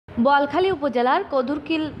বোয়ালখালী উপজেলার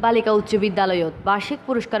কদুরকিল বালিকা উচ্চ বিদ্যালয়ত বার্ষিক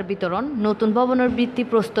পুরস্কার বিতরণ, নতুন ভবনের ভিত্তি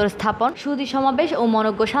প্রস্তর স্থাপন, সুধী সমাবেশ ও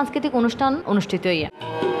মনোজ্ঞ সাংস্কৃতিক অনুষ্ঠান অনুষ্ঠিত হইয়া।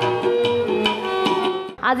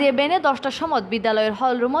 আজ এ বেনে 10টার সময় বিদ্যালয়ের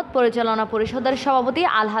হলরুমত পরিচালনা পরিষদের সভাপতি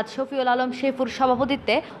আলহাজ শফিউল আলম শেফুর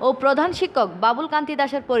সভাপতিত্বে ও প্রধান শিক্ষক বাবুল কান্তি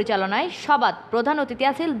দাসের পরিচালনায় সভাত প্রধান অতিথি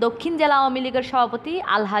আছিল দক্ষিণ জেলা আওয়ামী লীগের সভাপতি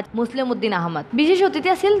আলহাজ মুসলিম উদ্দিন আহমদ। বিশেষ অতিথি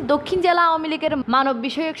আছিল দক্ষিণ জেলা আওয়ামী লীগের মানব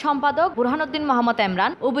বিষয়ক সম্পাদক বুরহানুদ্দিন মোহাম্মদ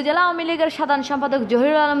ইমরান, উপজেলা আওয়ামী লীগের সাধারণ সম্পাদক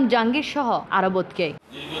জহিরুল আলম জাহাঙ্গীর সহ আরো বোধকে।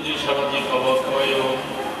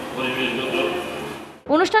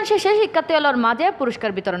 অনুষ্ঠান শেষে শিক্ষার্থীদের মাঝে পুরস্কার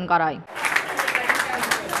বিতরণ করা হয়।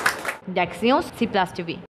 Cplus TV।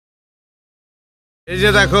 এই যে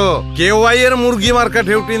দেখো, কেওয়াই এর মুরগি মার্কা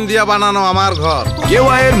ঢেউটিন দিয়া বানানো আমার ঘর।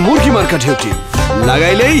 কেওয়াই এর মুরগি মার্কা ঢেউটিন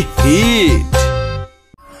লাগাইলেই হিট।